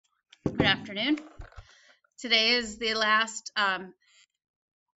Good afternoon. Today is the last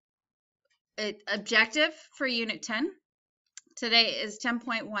objective for Unit 10. Today is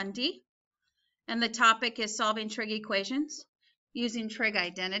 10.1D, and the topic is solving trig equations using trig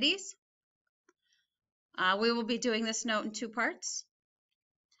identities. We will be doing this note in two parts.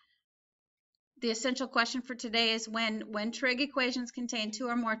 The essential question for today is when trig equations contain two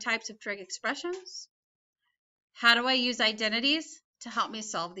or more types of trig expressions, how do I use identities to help me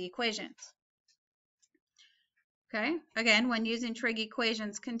solve the equations? Okay, again, when using trig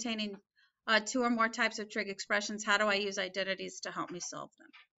equations containing two or more types of trig expressions, how do I use identities to help me solve them?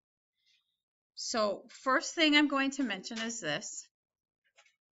 So first thing I'm going to mention is this.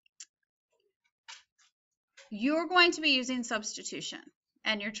 You're going to be using substitution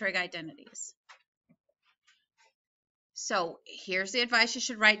and your trig identities. So here's the advice you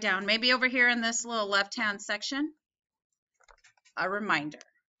should write down. Maybe over here in this little left-hand section, a reminder.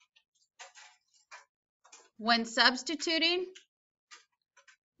 When substituting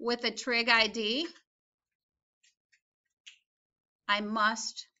with a trig ID, I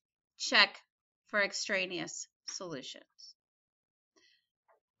must check for extraneous solutions.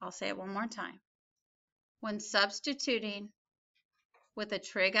 I'll say it one more time. When substituting with a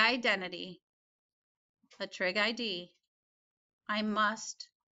trig identity, a trig ID, I must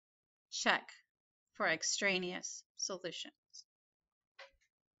check for extraneous solutions.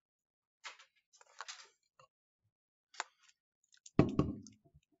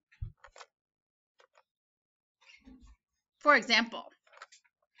 For example,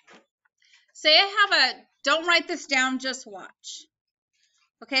 say I have don't write this down, just watch.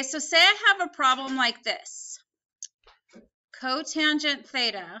 Okay, so say I have a problem like this. Cotangent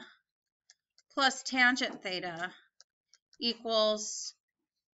theta plus tangent theta equals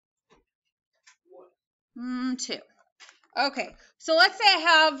 2. Okay, so let's say I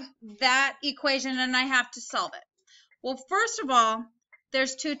have that equation and I have to solve it. Well, first of all,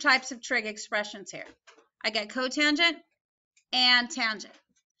 there's two types of trig expressions here. I get cotangent and tangent.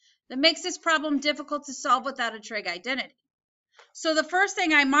 That makes this problem difficult to solve without a trig identity. So the first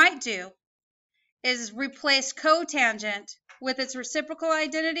thing I might do is replace cotangent with its reciprocal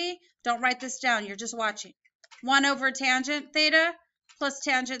identity. Don't write this down, you're just watching. 1 over tangent theta plus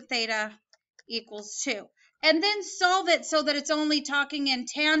tangent theta equals 2. And then solve it so that it's only talking in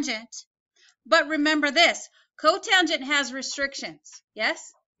tangent. But remember this, cotangent has restrictions,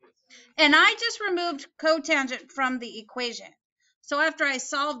 yes? And I just removed cotangent from the equation. So after I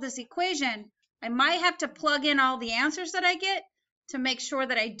solve this equation, I might have to plug in all the answers that I get to make sure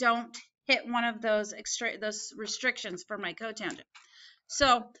that I don't hit one of those restrictions for my cotangent.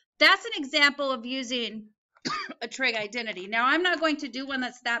 So that's an example of using a trig identity. Now I'm not going to do one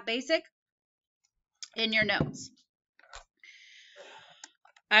that's that basic in your notes.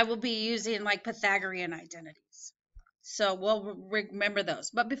 I will be using like Pythagorean identities. So we'll remember those.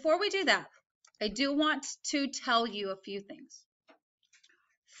 But before we do that, I do want to tell you a few things.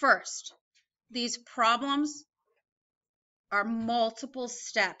 First, these problems are multiple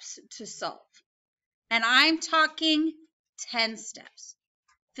steps to solve. And I'm talking 10 steps,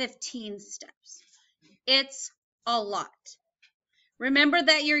 15 steps. It's a lot. Remember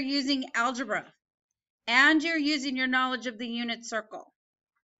that you're using algebra and you're using your knowledge of the unit circle.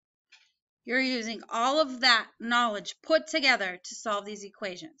 You're using all of that knowledge put together to solve these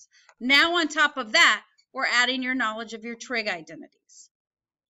equations. Now on top of that, we're adding your knowledge of your trig identities.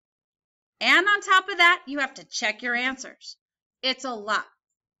 And on top of that, you have to check your answers. It's a lot.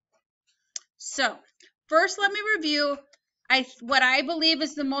 So first, let me review what I believe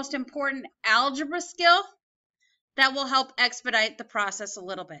is the most important algebra skill that will help expedite the process a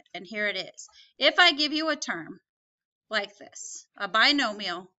little bit. And here it is. If I give you a term like this, a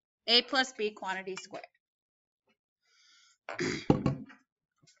binomial, a plus b quantity squared,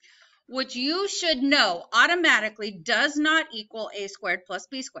 which you should know automatically does not equal a squared plus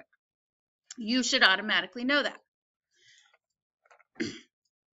b squared. You should automatically know that.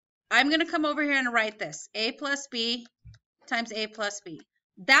 I'm going to come over here and write this, a plus b times a plus b.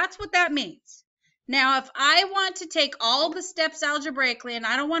 That's what that means. Now, if I want to take all the steps algebraically and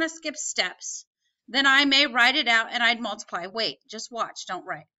I don't want to skip steps, then I may write it out and I'd multiply. Wait, just watch, don't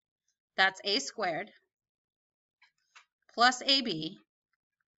write. That's a squared plus ab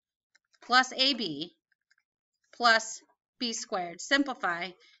plus b squared. Simplify,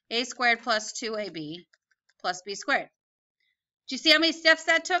 a squared plus 2ab plus b squared. Do you see how many steps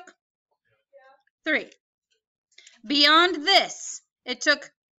that took? 3. Beyond this, it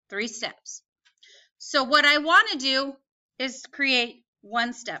took 3 steps. So what I want to do is create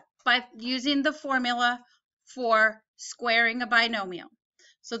one step by using the formula for squaring a binomial.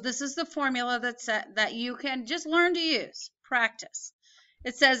 So this is the formula that you can just learn to use, practice.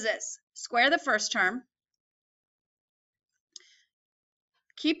 It says this: square the first term,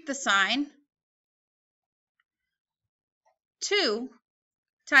 keep the sign, 2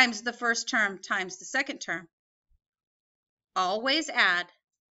 times the first term times the second term, always add,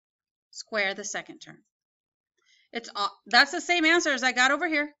 square the second term. That's the same answer as I got over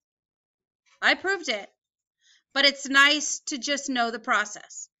here. I proved it, but it's nice to just know the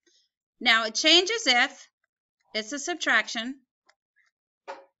process. Now it changes if it's a subtraction,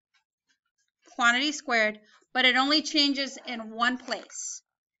 quantity squared, but it only changes in one place.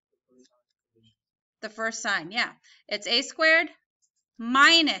 The first sign, yeah. It's a squared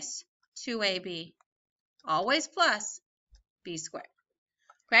minus 2ab, always plus b squared.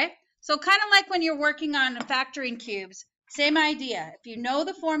 Okay? So kind of like when you're working on factoring cubes, same idea. If you know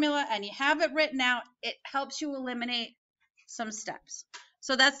the formula and you have it written out, it helps you eliminate some steps.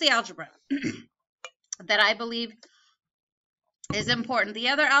 So that's the algebra that I believe is important. The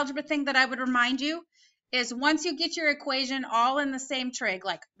other algebra thing that I would remind you is once you get your equation all in the same trig,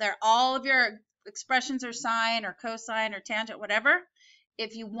 like all of your expressions are sine or cosine or tangent, whatever,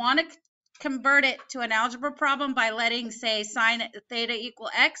 if you want to convert it to an algebra problem by letting, say, sine theta equal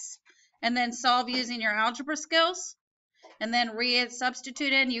x, and then solve using your algebra skills, and then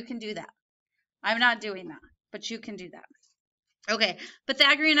substitute in, you can do that. I'm not doing that, but you can do that. Okay,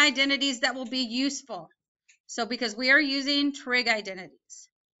 Pythagorean identities that will be useful. So because we are using trig identities.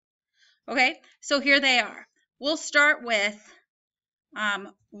 Okay, so here they are. We'll start with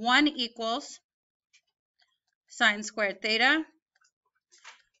 1 equals sine squared theta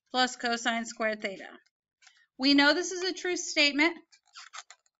plus cosine squared theta. We know this is a true statement.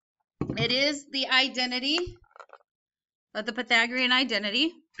 It is the identity of the Pythagorean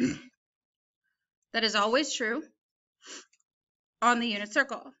identity that is always true on the unit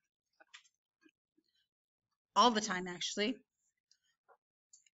circle. All the time, actually.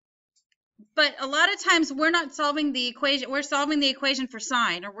 But a lot of times we're not solving the equation. We're solving the equation for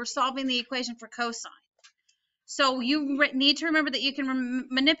sine, or we're solving the equation for cosine. So you need to remember that you can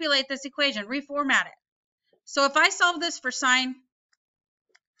manipulate this equation, reformat it. So if I solve this for sine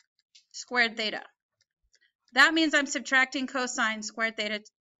squared theta, that means I'm subtracting cosine squared theta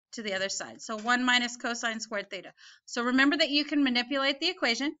to the other side. So 1 minus cosine squared theta. So remember that you can manipulate the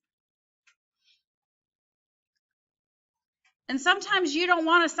equation. And sometimes you don't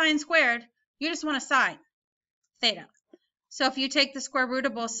want a sine squared, you just want a sine theta. So if you take the square root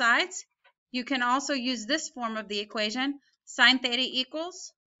of both sides, you can also use this form of the equation. Sine theta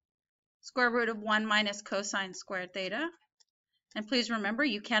equals square root of 1 minus cosine squared theta. And please remember,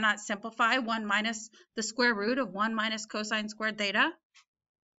 you cannot simplify 1 minus the square root of 1 minus cosine squared theta.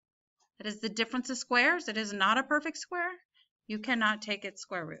 That is the difference of squares. It is not a perfect square. You cannot take its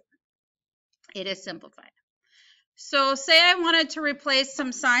square root. It is simplified. So say I wanted to replace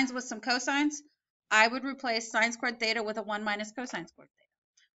some sines with some cosines. I would replace sine squared theta with a 1 minus cosine squared theta.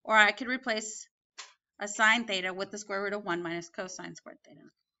 Or I could replace a sine theta with the square root of 1 minus cosine squared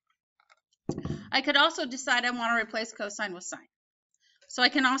theta. I could also decide I want to replace cosine with sine. So I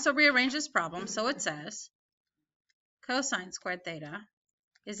can also rearrange this problem. So it says cosine squared theta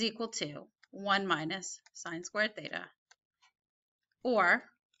is equal to 1 minus sine squared theta. Or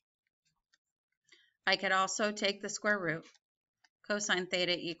I could also take the square root. Cosine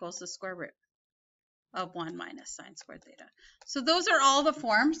theta equals the square root of 1 minus sine squared theta. So those are all the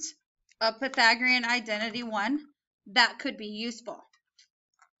forms of Pythagorean identity 1 that could be useful.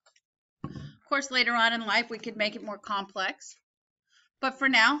 Of course, later on in life, we could make it more complex. But for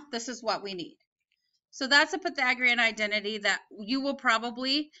now, this is what we need. So that's a Pythagorean identity that you will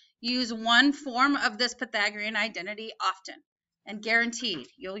probably use one form of this Pythagorean identity often. And guaranteed,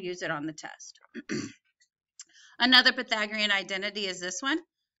 you'll use it on the test. Another Pythagorean identity is this one.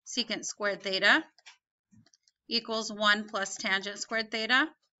 Secant squared theta equals 1 plus tangent squared theta.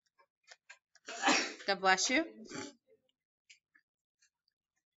 God bless you.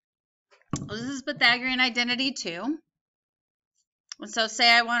 Well, this is Pythagorean identity 2. And so say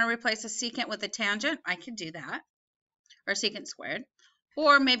I want to replace a secant with a tangent, I can do that, or secant squared.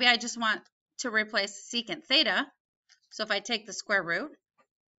 Or maybe I just want to replace secant theta. So if I take the square root,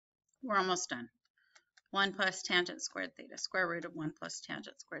 we're almost done. 1 plus tangent squared theta, square root of 1 plus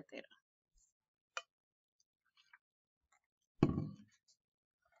tangent squared theta.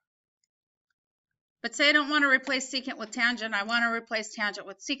 But say I don't want to replace secant with tangent, I want to replace tangent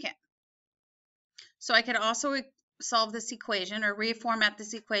with secant. So I could also solve this equation or reformat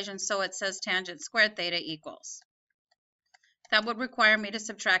this equation so it says tangent squared theta equals. That would require me to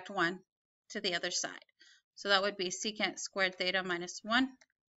subtract 1 to the other side. So that would be secant squared theta minus 1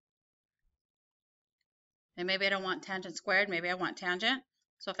 And maybe I don't want tangent squared, maybe I want tangent.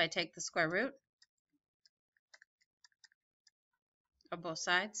 So if I take the square root of both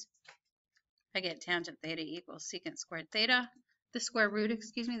sides, I get tangent theta equals secant squared theta. The square root of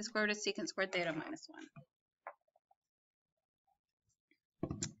secant squared theta minus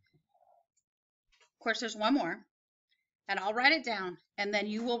 1. Of course, there's one more, and I'll write it down, and then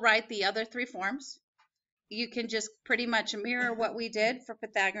you will write the other 3 forms. You can just pretty much mirror what we did for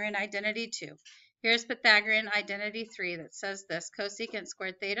Pythagorean identity 2. Here's Pythagorean identity 3 that says this: cosecant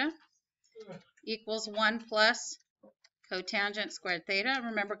squared theta equals 1 plus cotangent squared theta.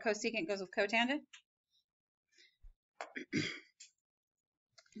 Remember, cosecant goes with cotangent.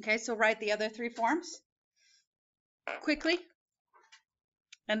 Okay, so write the other 3 forms quickly,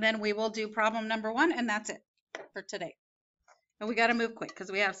 and then we will do problem number 1, and that's it for today. And we got to move quick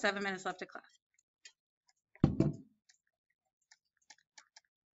because we have 7 minutes left of class.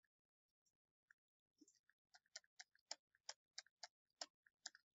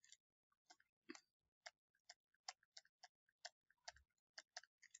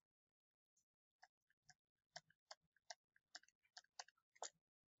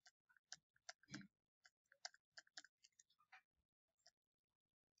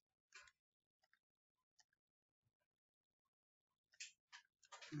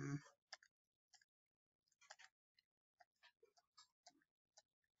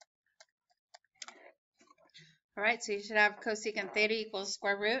 All right, so you should have cosecant theta equals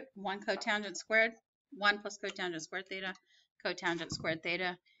square root 1 cotangent squared, 1 plus cotangent squared theta. Cotangent squared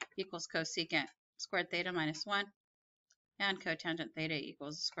theta equals cosecant squared theta minus 1. And cotangent theta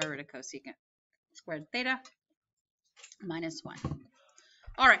equals the square root of cosecant squared theta minus 1.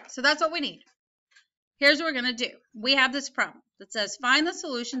 All right, so that's what we need. Here's what we're going to do. We have this problem that says find the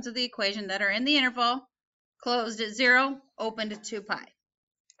solutions of the equation that are in the interval closed at 0, open to 2 pi.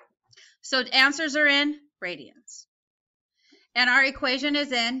 So answers are in radians. And our equation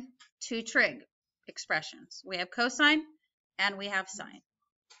is in 2 trig expressions. We have cosine and we have sine.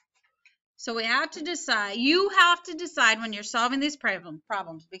 So we have to decide, you have to decide when you're solving these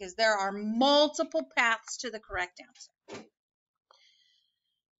problems, because there are multiple paths to the correct answer,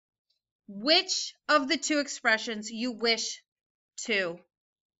 which of the 2 expressions you wish to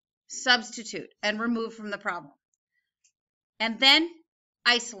substitute and remove from the problem, and then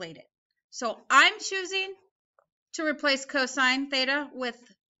isolate it. So I'm choosing to replace cosine theta with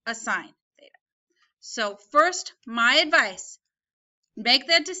a sine theta. So first, my advice, make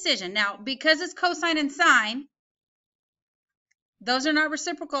that decision. Now, because it's cosine and sine, those are not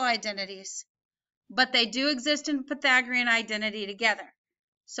reciprocal identities, but they do exist in Pythagorean identity together.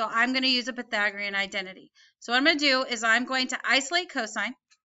 So I'm going to use a Pythagorean identity. So what I'm going to do is I'm going to isolate cosine,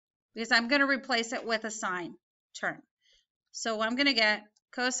 because I'm going to replace it with a sine term. So I'm going to get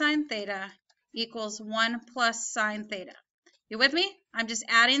cosine theta equals 1 plus sine theta. You with me? I'm just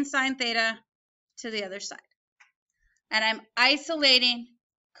adding sine theta to the other side. And I'm isolating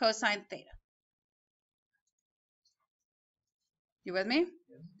cosine theta. You with me?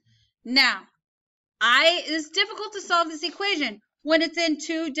 Now, it's difficult to solve this equation when it's in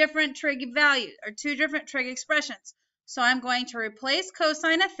 2 different trig values, or 2 different trig expressions. So I'm going to replace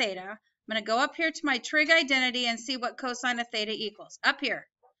cosine of theta. I'm going to go up here to my trig identity and see what cosine of theta equals. Up here,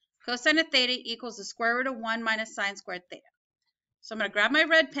 cosine of theta equals the square root of 1 minus sine squared theta. So I'm going to grab my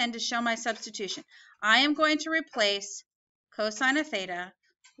red pen to show my substitution. I am going to replace cosine of theta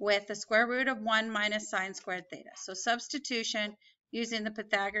with the square root of 1 minus sine squared theta. So substitution using the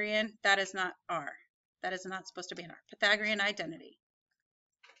Pythagorean, that is not R. That is not supposed to be an R. Pythagorean identity.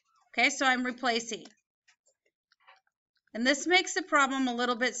 Okay, so I'm replacing. And this makes the problem a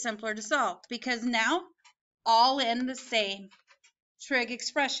little bit simpler to solve, because now all in the same trig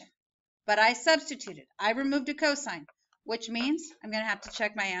expression. But I substituted. I removed a cosine, which means I'm going to have to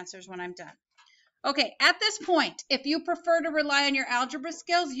check my answers when I'm done. Okay, at this point, if you prefer to rely on your algebra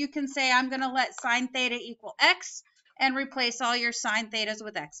skills, you can say I'm going to let sine theta equal x and replace all your sine thetas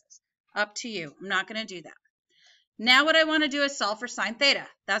with x's. Up to you. I'm not going to do that. Now what I want to do is solve for sine theta.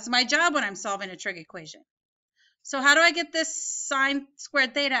 That's my job when I'm solving a trig equation. So how do I get this sine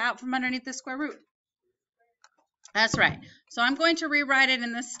squared theta out from underneath the square root? That's right. So I'm going to rewrite it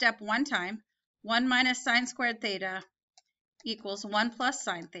in this step one time. 1 minus sine squared theta equals 1 plus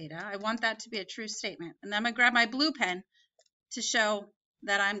sine theta. I want that to be a true statement. And then I'm going to grab my blue pen to show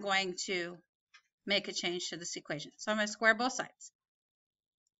that I'm going to make a change to this equation. So I'm going to square both sides.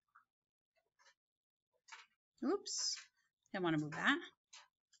 Oops, I want to move that.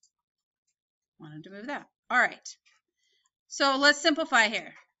 Wanted to move that. All right. So let's simplify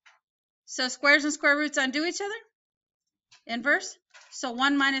here. So squares and square roots undo each other. Inverse. So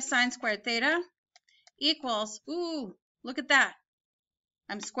 1 minus sine squared theta equals, ooh, look at that.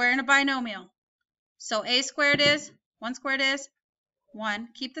 I'm squaring a binomial. So a squared is, 1 squared is 1,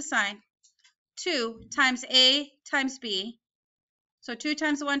 keep the sign, 2 times a times b. So 2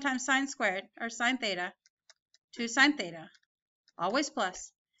 times 1 times sine squared, or sine theta, 2 sine theta, always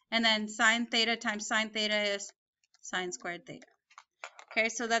plus. And then sine theta times sine theta is sine squared theta. Okay,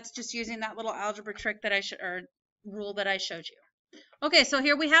 so that's just using that little algebra trick that or rule that I showed you. Okay, so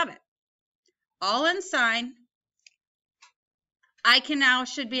here we have it. All in sine. I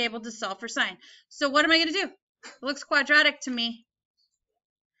should be able to solve for sine. So what am I going to do? It looks quadratic to me.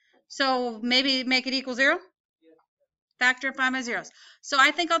 So maybe make it equal 0? Factor by my zeros. So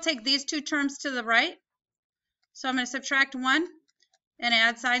I think I'll take these two terms to the right. So I'm going to subtract 1 and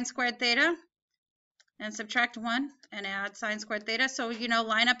add sine squared theta. And subtract 1 and add sine squared theta. So,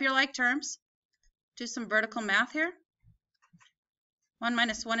 line up your like terms. Do some vertical math here. 1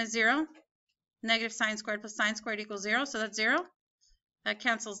 minus 1 is 0. Negative sine squared plus sine squared equals 0. So that's 0. That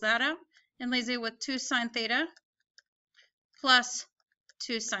cancels that out. And leaves you with 2 sine theta plus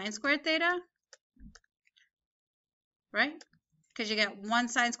 2 sine squared theta. Right? Because you get 1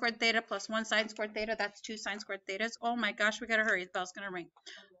 sine squared theta plus 1 sine squared theta. That's 2 sine squared thetas. Oh my gosh, we got to hurry. The bell's going to ring.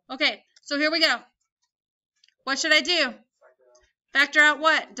 Okay, so here we go. What should I do? Factor out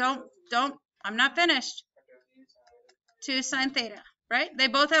what? Don't, I'm not finished. 2 sine theta, right? They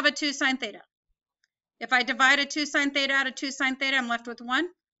both have a 2 sine theta. If I divide a 2 sine theta out of 2 sine theta, I'm left with 1.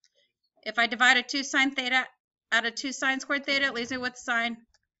 If I divide a 2 sine theta out of 2 sine squared theta, it leaves me with sine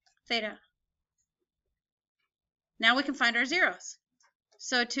theta. Now we can find our zeros.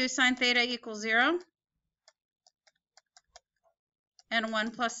 So 2 sine theta equals 0. And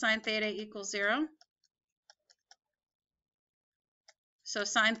 1 plus sine theta equals 0. So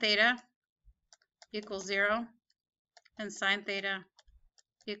sine theta equals 0. And sine theta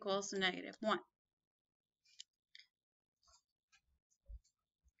equals negative 1.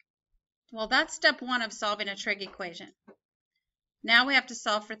 Well, that's step 1 of solving a trig equation. Now we have to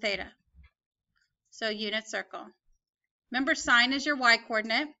solve for theta. So unit circle. Remember, sine is your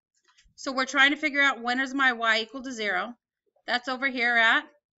y-coordinate. So we're trying to figure out when is my y equal to 0. That's over here at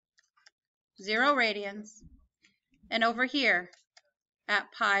 0 radians. And over here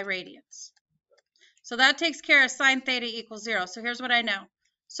at pi radians. So that takes care of sine theta equals 0. So here's what I know.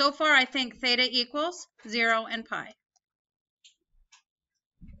 So far, I think theta equals 0 and pi.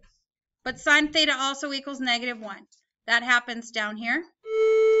 But sine theta also equals negative 1. That happens down here.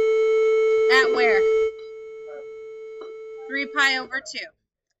 At where? 3 pi over 2.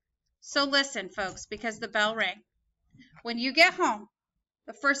 So listen, folks, because the bell rang. When you get home,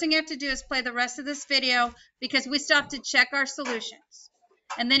 the first thing you have to do is play the rest of this video because we still have to check our solutions.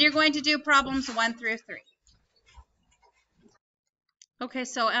 And then you're going to do problems 1 through 3. Okay,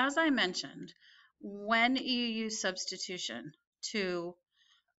 so as I mentioned, when you use substitution to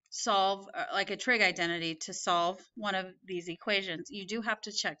solve, like a trig identity, to solve one of these equations, you do have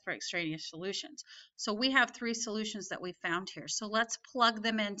to check for extraneous solutions. So we have 3 solutions that we found here. So let's plug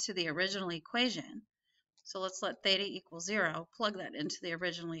them into the original equation. So let's let theta equal 0, plug that into the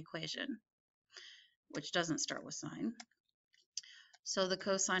original equation, which doesn't start with sine. So the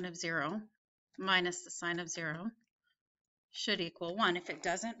cosine of 0 minus the sine of 0 should equal 1. If it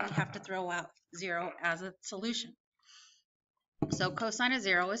doesn't, we have to throw out 0 as a solution. So cosine of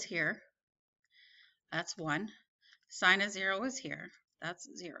 0 is here. That's 1. Sine of 0 is here. That's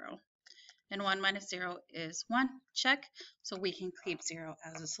 0. And 1 minus 0 is 1. Check. So we can keep 0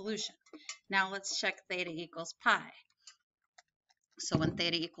 as a solution. Now let's check theta equals pi. So when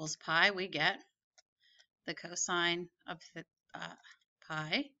theta equals pi, we get the cosine of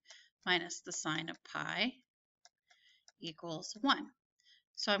pi minus the sine of pi equals 1.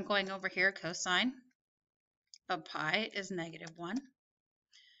 So I'm going over here, cosine of pi is negative 1,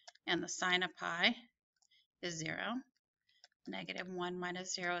 and the sine of pi is 0. Negative 1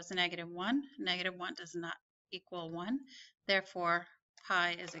 minus 0 is negative 1. Negative 1 does not equal 1. Therefore,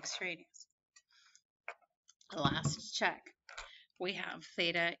 pi is extraneous. Last check. We have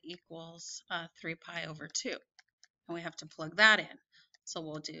theta equals 3 pi over 2. And we have to plug that in. So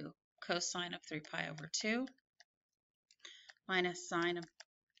we'll do cosine of 3 pi over 2 minus sine of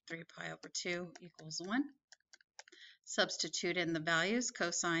 3 pi over 2 equals 1. Substitute in the values.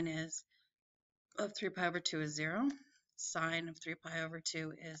 Cosine of 3 pi over 2 is 0. Sine of 3 pi over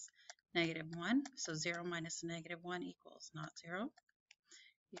 2 is negative 1. So 0 minus negative 1 equals not 0,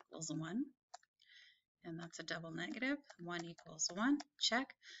 equals 1. And that's a double negative. 1 equals 1.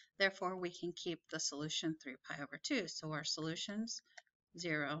 Check. Therefore, we can keep the solution 3 pi over 2. So our solutions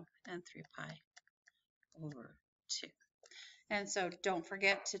 0 and 3 pi over 2. And so don't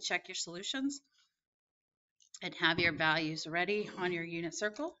forget to check your solutions. and have your values ready on your unit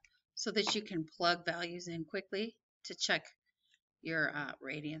circle so that you can plug values in quickly to check your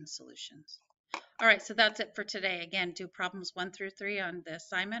radian solutions. All right, so that's it for today. Again, do problems 1 through 3 on the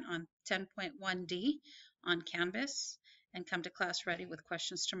assignment on 10.1D on Canvas, and come to class ready with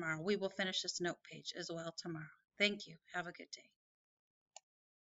questions tomorrow. We will finish this note page as well tomorrow. Thank you. Have a good day.